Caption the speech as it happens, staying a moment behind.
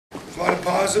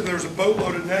positive. There's a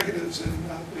boatload of negatives, and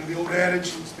you know, the old adage,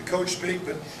 it's the coach speak,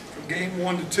 but from game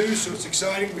 1 to 2, so it's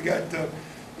exciting. We got,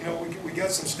 you know, we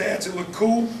got some stats that look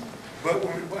cool, but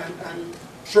I'm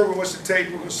sure we watch the tape,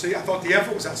 we're going to see. I thought the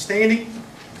effort was outstanding.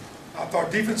 I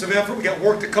thought defensive effort, we got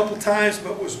worked a couple times,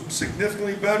 but was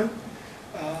significantly better.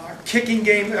 Our kicking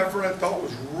game effort, I thought,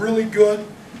 was really good.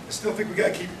 I still think we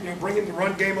got to keep, you know, bringing the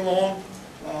run game along,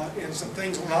 and some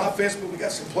things on offense, but we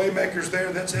got some playmakers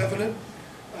there. That's evident.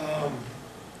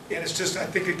 And it's just, I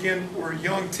think, again, we're a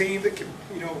young team that can,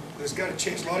 you know, has got a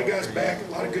chance. A lot of guys back, a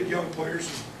lot of good young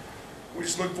players. We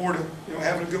just look forward to, you know,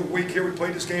 having a good week here. We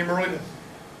played this game early.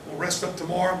 We'll rest up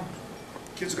tomorrow.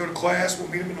 Kids go to class. We'll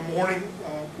meet them in the morning.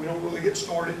 We don't really get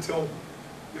started until,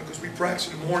 you know, because we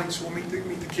practice in the morning, so we'll meet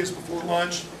the kids before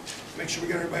lunch. Make sure we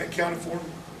get everybody accounted for them.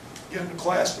 Get them to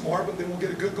class tomorrow, but then we'll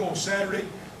get a good go on Saturday.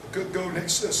 A good go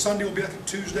next Sunday will be like a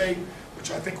Tuesday, which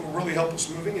I think will really help us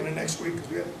moving into next week because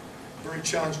we got a very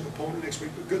challenging opponent next week.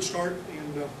 But good start,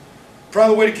 and proud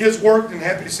of the way the kids worked, and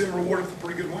happy to see them rewarded with a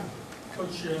pretty good win.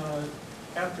 Coach,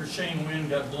 after Shane Wynn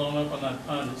got blown up on that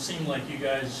punt, it seemed like you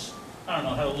guys, I don't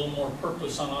know, had a little more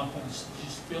purpose on offense. Did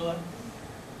you feel that?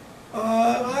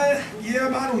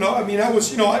 Yeah, I don't know. I mean, I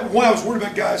was, you know, I was worried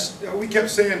about guys. We kept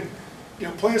saying, you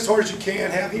know, play as hard as you can,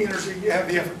 have the energy, have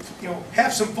the effort, you know,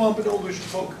 have some fun, but don't lose your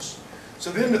focus.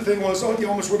 So then the thing was, oh, you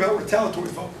almost worry about retaliatory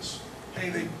focus. Hey,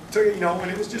 they took it, you know,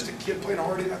 and it was just a kid playing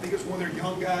hard. I think it was one of their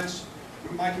young guys.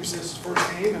 Mike says his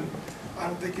first game, and I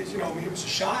don't think it's, you know, I mean, it was a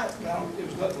shot, but it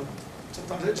was nothing.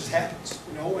 Sometimes that just happens,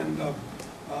 you know, and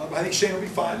I think Shane will be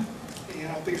fine. And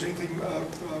I don't think there's anything,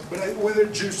 but whether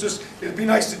it juices, it'd be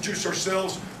nice to juice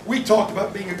ourselves. We talked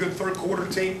about being a good third quarter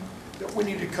team, that we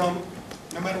need to come,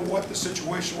 no matter what the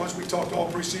situation was. We talked all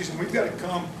preseason. We've got to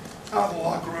come out of the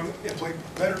locker room and play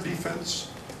better defense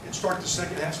and start the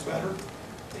second half better.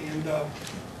 And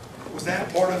was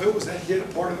that part of it? Was that hit a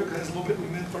part of it? Because that's a little bit in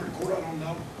the mid-third quarter. I don't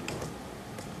know.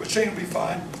 But Shane will be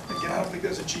fine. Again, I don't think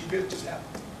that's a cheap hit. It just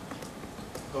happened.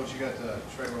 Coach, you got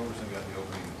Trey Roberson got the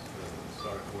opening, the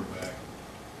starter quarterback,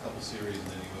 a couple series, and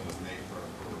then you go with Nate for an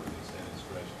extended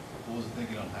stretch. What was the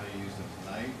thinking on how you use him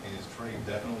tonight? And is Trey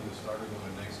definitely the starter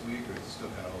going next week, or is it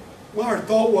still kind of open? Well, our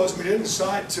thought was we didn't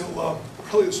decide till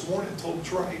early this morning. I told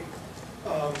Trey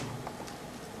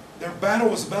their battle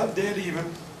was about dead even,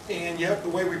 and yet the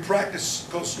way we practice,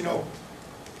 because you know,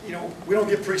 we don't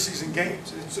get preseason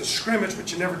games. It's a scrimmage,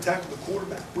 but you never tackle the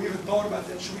quarterback. We even thought about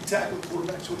that. Should we tackle the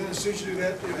quarterback? So then as soon as you do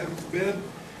that, you know, heaven forbid,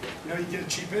 you know, you get a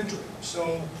cheap injury.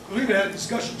 So we even had a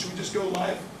discussion, should we just go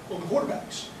live on the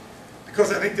quarterbacks?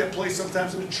 Because I think that plays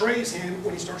sometimes into Trey's hand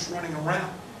when he starts running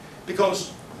around.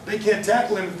 Because they can't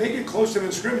tackle him. If they get close to him in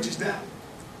the scrimmage, he's down.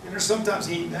 And there's sometimes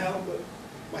he ain't down, but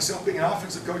myself being an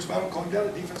offensive coach, if I don't call him down,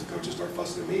 the defensive coaches start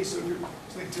fussing at me, so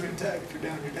it's like two-hand tag. If you're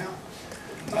down, you're down.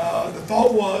 The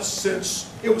thought was, since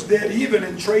it was dead even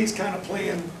and Trey's kind of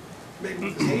playing maybe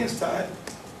with his hands tied,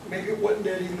 maybe it wasn't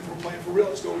dead even if we're playing for real,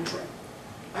 let's go with Trey.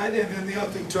 And then the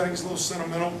other thing, too, I think is a little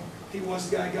sentimental. He was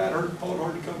the guy who got hurt, fought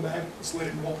hard to come back, let's let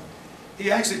him walk.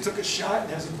 He actually took a shot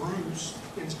and has a bruise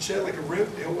in his chest, like a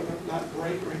rib deal, not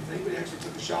great or anything, but he actually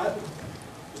took a shot and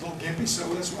was a little gimpy, so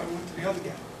that's why we went to the other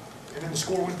guy. And then the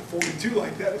score went to 42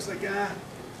 like that. It's like, you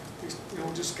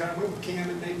know, just kind of went with Cam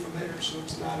and Nate from there, so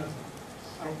it's not a,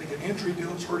 I don't think an injury deal.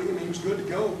 It's hurting him. He was good to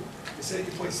go. They said he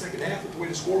could play second half, but the way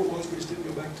the score was, we just didn't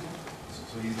go back to him.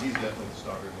 So he's definitely the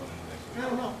starter going into next week? I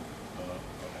don't know. Okay.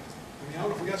 I mean, I don't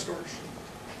know if we got starters.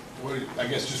 I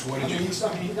guess just what did you...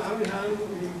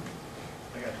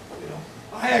 You know,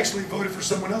 I actually voted for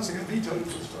someone else and got vetoed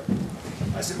for the starter.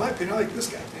 I said, my opinion, I like this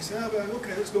guy. They said, oh,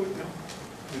 okay, let's go with him.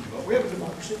 Who'd you vote for? We have a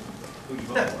democracy. Who'd you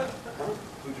vote for?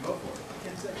 Who'd you vote for?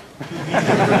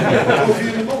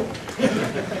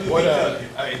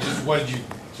 What did you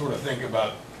sort of think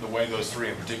about the way those three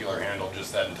in particular handled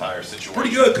just that entire situation?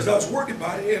 Pretty good, because I was worried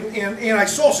about it, and I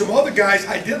saw some other guys,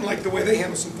 I didn't like the way they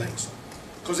handled some things.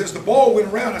 Because as the ball went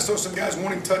around, I saw some guys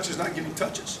wanting touches, not giving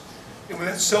touches. And when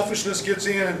that selfishness gets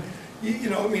in, and you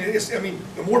know, I mean,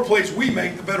 the more plays we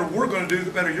make, the better we're going to do,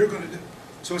 the better you're going to do.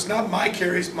 So it's not my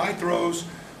carries, my throws,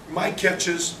 my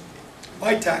catches,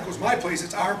 my tackles, my plays.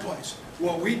 It's our plays,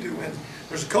 what we do. And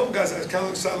there's a couple guys I was kind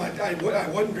of sidelined. I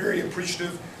wasn't very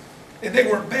appreciative, and they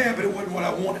weren't bad, but it wasn't what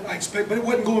I wanted. I expect, but it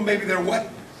wasn't going maybe their way.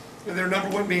 And their number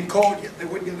wasn't being called yet. They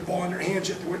wouldn't get the ball in their hands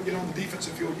yet. They wouldn't get on the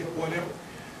defensive field yet. Whatever.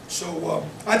 So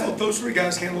I thought those three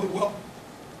guys handled it well,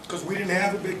 because we didn't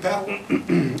have a big battle.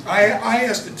 I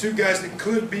asked the two guys that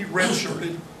could be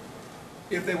redshirted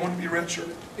if they wanted to be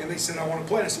redshirted, and they said, I want to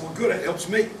play. And I said, well, good, that helps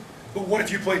me. But what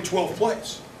if you played 12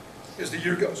 plays as the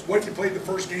year goes? What if you played the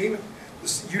first game and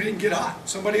you didn't get hot?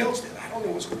 Somebody else did. I don't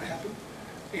know what's going to happen.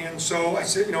 And so I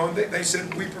said, you know, and they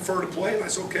said, we prefer to play, and I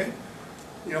said, okay.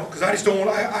 You know, because I just don't want,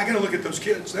 I gotta look at those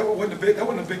kids. That wasn't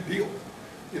a big deal.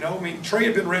 You know, I mean, Trey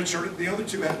had been redshirted, the other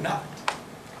two had not.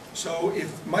 So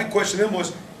if, my question to them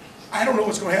was, I don't know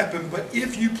what's gonna happen, but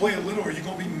if you play a little, are you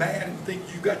gonna be mad and think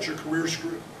you got your career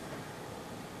screwed?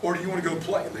 Or do you wanna go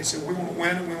play? And they said, we wanna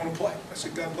win and we wanna play. I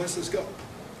said, God bless, let's go.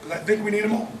 Because I think we need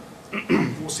them all.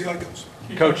 We'll see how it goes.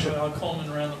 Coach.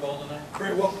 Coleman ran the ball tonight.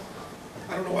 Very well.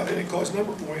 I don't know why they didn't call his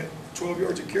number for you. 12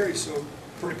 yards of carry, so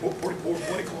pretty poor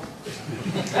play call.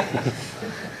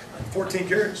 14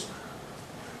 carries.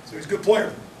 So he's a good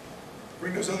player.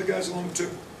 Bring those other guys along too.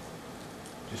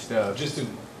 Just in,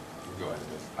 go ahead.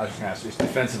 I was just gonna ask, just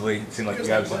defensively, it seemed like You you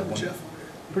guys guys like had one. Jeff?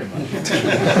 Pretty much.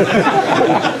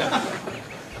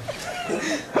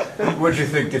 What did you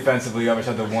think defensively? You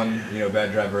obviously had the one,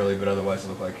 bad drive early, but otherwise it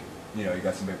looked like, you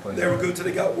got some big plays. They were good till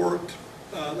they got worked.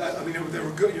 I mean, they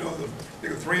were good, they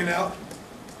were 3 and out,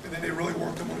 and then they really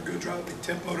worked them on a good drive.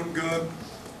 They tempoed them good.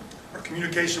 Our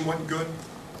communication wasn't good.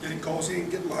 Getting calls, he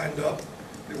didn't get lined up.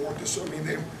 They worked us, I mean,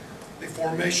 they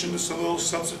formationed us a little,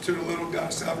 substituted a little, got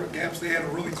us out of gaps. They had a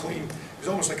really clean, it was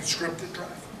almost like a scripted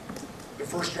drive. The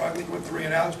first drive, they went 3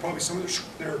 and out. It's probably some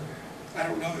of their I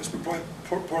don't know this, but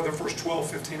probably part of their first 12,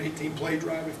 15, 18 play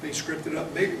drive, if they scripted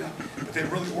up, maybe not, but they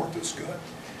really worked us good.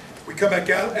 We come back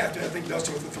out after, I think,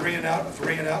 Dustin with a 3 and out,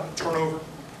 a turnover.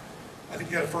 I think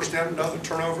he got a first down, another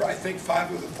turnover. I think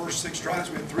 5 of the first 6 drives,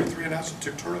 we had 3 and outs and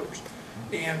 2 turnovers.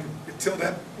 And until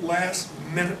that last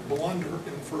minute blunder in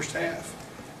the first half,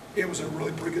 it was a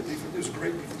really pretty good defense. It was a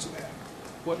great defensive half.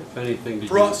 What, if anything, did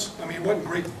For you... us, I mean, it wasn't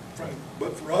great,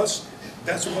 but for us,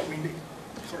 that's what we need.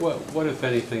 What, if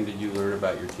anything, did you learn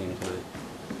about your team tonight?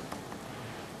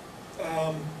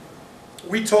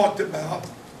 We talked about,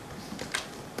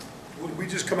 would we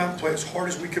just come out and play as hard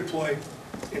as we could play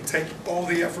and take all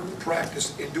the effort and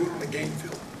practice and do it on the game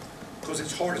field? Because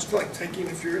it's hard. It's like taking,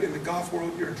 if you're in the golf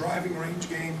world, your driving range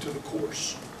game to the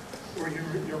course, or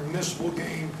your municipal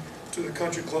game to the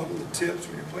country club and the tips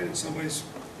when you're playing in somebody's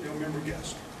member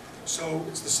guest. So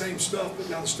it's the same stuff, but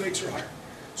now the stakes are higher.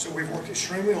 So we've worked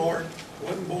extremely hard.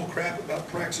 Wasn't bull crap about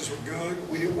practices were good.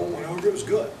 We didn't want one over. It was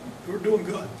good. We were doing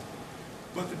good.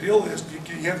 But the deal is,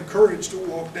 do you have the courage to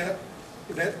walk that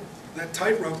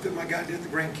tightrope that my guy did at the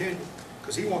Grand Canyon?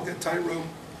 Because he walked that tightrope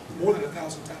more than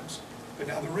 1,000 times. But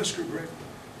now the risks are greater.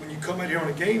 When you come out here on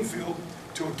a game field,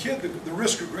 to a kid, the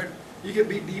risks are greater. You get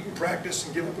beat deep in practice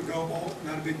and give up a go ball,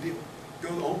 not a big deal.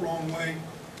 Go the whole wrong way,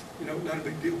 not a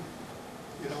big deal.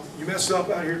 You mess up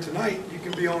out here tonight, you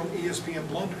can be on ESPN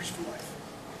blunders for life.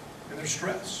 And there's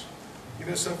stress. You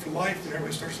mess up for life and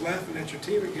everybody starts laughing at your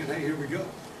team again, hey, here we go.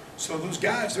 So those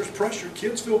guys, there's pressure.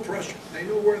 Kids feel pressure. They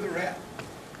know where they're at.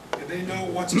 And they know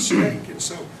what's at stake. And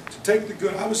so to take the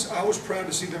good, I was proud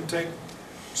to see them take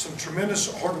some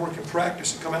tremendous hard work in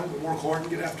practice and come out and work hard and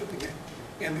get after the game.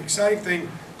 And the exciting thing,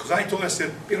 because I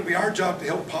said, it'll be our job to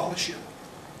help polish it.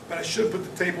 But I should put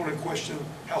the table in question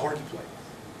how hard you play.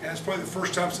 And it's probably the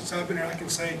first time since I've been here I can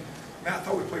say, man, I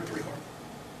thought we played pretty hard.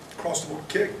 Across the board,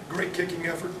 great kicking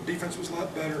effort. Defense was a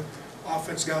lot better.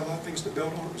 Offense got a lot of things to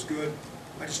build on. It was good.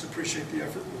 I just appreciate the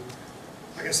effort.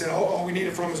 Like I said, all we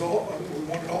needed from us, we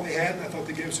wanted all they had, and I thought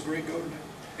they gave us a great go tonight.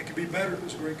 It could be better. It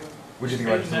was a great go. What do you think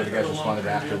about the way the guys responded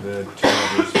after the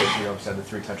turnovers? You obviously had the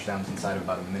 3 touchdowns inside of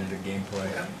about a minute of gameplay.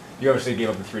 Yeah. You obviously gave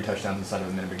up the 3 touchdowns inside of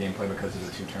a minute of gameplay because of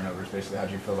the 2 turnovers. Basically, how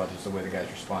did you feel about just the way the guys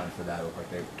responded for that? It looked like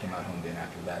they came out honed in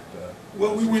after that.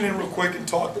 Well, we went in real quick and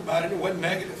talked about it. It wasn't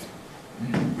negative.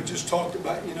 We just talked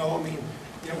about, we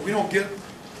don't get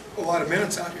a lot of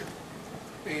minutes out here.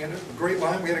 And a great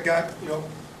line. We had a guy,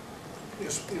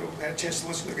 had a chance to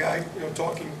listen to a guy,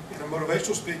 talking in a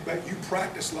motivational speak about you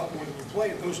practice a lot more than you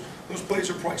play, and those plays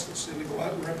are priceless, and they go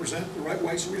out and represent the right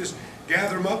way. So we just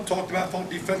gather them up, talked about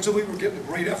defensively. We're getting a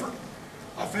great effort.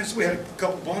 Offensively, we had a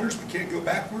couple blunders. We can't go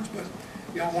backwards, but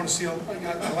I want to see.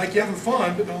 I like you having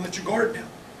fun, but don't let your guard down.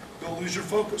 Don't lose your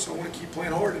focus. I want to keep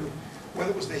playing hard, and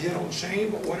whether it was the hit on Shane,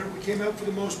 but whatever, we came out for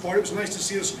the most part. It was nice to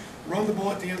see us run the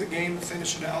ball at the end of the game and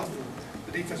finish it out. And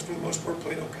the defense, for the most part,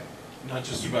 played okay. Not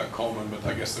just about Coleman, but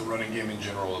I guess the running game in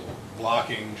general,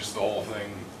 blocking, just the whole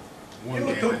thing. It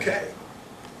looked okay.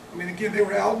 I mean, again, they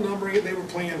were outnumbering it. They were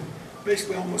playing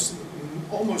basically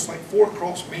almost like 4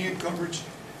 across man coverage,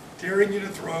 daring you to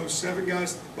throw, 7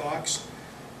 guys at the box.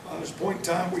 There's a point in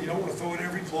time where you don't want to throw it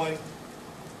every play.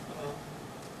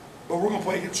 But we're going to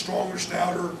play against stronger,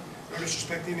 stouter, no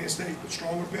disrespect to Indiana State, but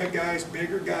stronger big guys,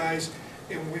 bigger guys,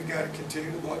 and we've got to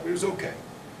continue to block. But it was okay.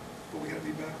 But we got to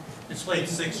be better. It's played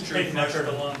 6 true freshmen.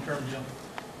 A long-term deal.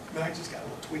 No, I just got a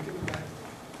little tweak in the back.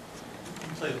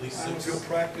 You played at least I 6. will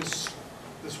practice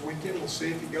this weekend. We'll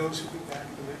see if he goes. He'll be back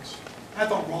in the mix. I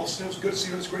thought Ralston, it was good to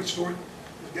see him, it's a great story.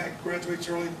 The guy graduates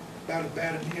early, about as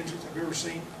bad in the injuries I've ever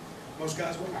seen. Most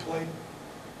guys went and played.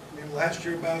 I mean, last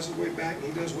year, about his way back, and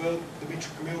he does well.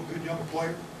 Dimitri Camille, good young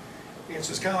player. And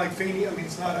so it's kind of like Feeney. I mean,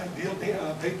 it's not ideal.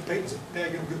 Peyton's a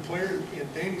daggone good player,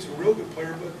 and Danny's a real good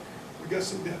player, but we got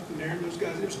some depth in there. And those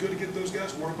guys, it was good to get those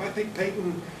guys work. But I think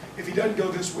Peyton, if he doesn't go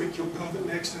this week, he'll go the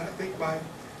next. And I think by,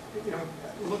 you know,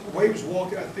 look, the way he was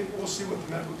walking, I think we'll see what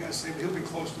the medical guys say, but he'll be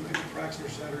close to maybe practicing or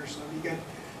Saturday or something.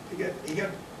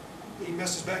 He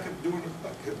messed his back up doing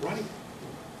a good running.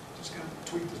 Just kind of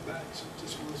tweaked his back, so it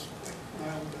just was like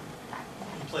mild.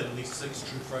 You played at least 6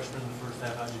 true freshmen in the first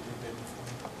half. How'd you think they performed?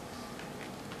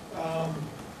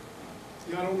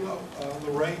 You know, I don't know.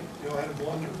 Lorraine, you know, had a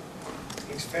blunder.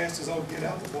 He's fast as all get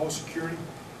out, the ball security.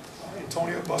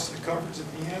 Antonio busted the coverage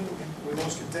at the end. We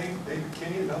lost contained. David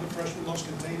Kenny, another freshman, lost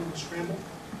contained in the scramble.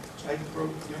 So I hate to throw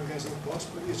young guys on the bus,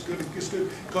 but it's good because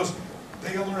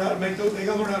they gotta learn how to make those. They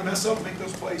gotta learn how to mess up and make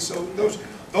those plays. So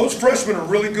those freshmen are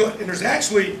really good, and there's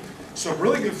actually some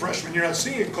really good freshmen you're not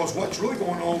seeing because what's really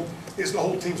going on is the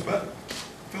whole team's better.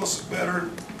 Phyllis is better,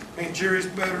 Mangieri's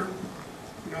better.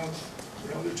 You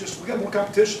know, they're just we got more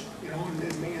competition. You know,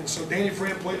 and so Danny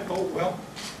Fran played. Oh well,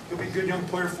 he'll be a good young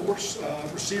player for us.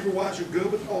 Receiver-wise, you're good,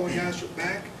 but all the guys are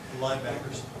back. The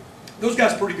linebackers. Those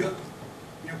guys are pretty good.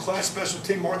 You know, class special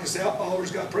team. Marcus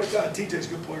Oliver's got TJ's a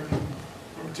good player.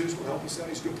 Number 2's going to help us out.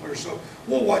 He's a good player. So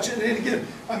we'll watch it. And again,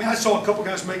 I mean, I saw a couple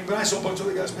guys make, but I saw a bunch of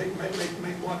other guys make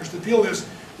blunders. The deal is,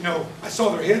 you know, I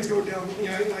saw their heads go down. You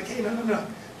know, like, hey, no.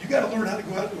 You got to learn how to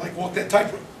go out and like walk that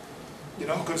tightrope. You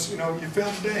know, because you know you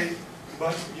fell today,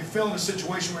 but you fell in a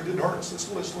situation where it didn't hurt us.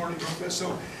 Let's learn and grow fast.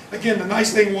 So again, the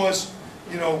nice thing was,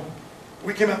 you know,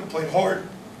 we came out and played hard.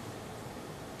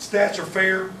 Stats are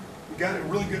fair. We got a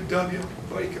really good W,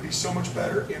 but it could be so much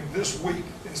better. And this week,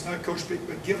 and it's not coach speak,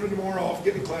 but giving them tomorrow off,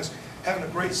 getting class, having a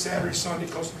great Saturday, Sunday,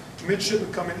 because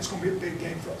midshipmen come in, it's going to be a big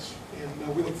game for us.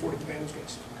 And we look forward to playing those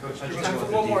guys. Coach, how'd you Time feel for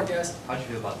about one the more, defense? How'd you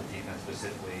feel about the defense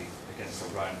specifically against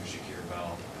the run with Shakir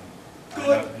Bell? Good.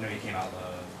 I know you came out,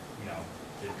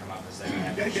 didn't come out in the second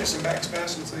half. Yeah, get some backs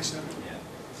fast, as they said. Yeah,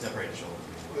 separated shoulders.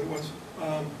 It was.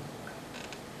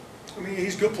 I mean,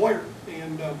 he's a good player,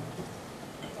 and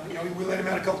you know, we let him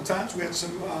out a couple times. We had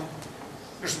some.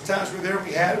 There's some times we were there.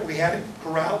 We had him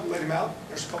corralled, let him out.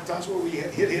 There's a couple times where we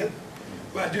hit.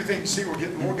 But I do think, see, we're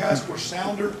getting more guys. We're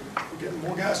sounder. We're getting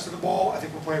more guys to the ball. I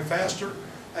think we're playing faster.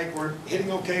 I think we're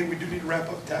hitting okay. We do need to wrap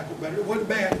up, tackle better. It wasn't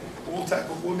bad, but we'll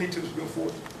tackle. We'll need to as we go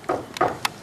forward.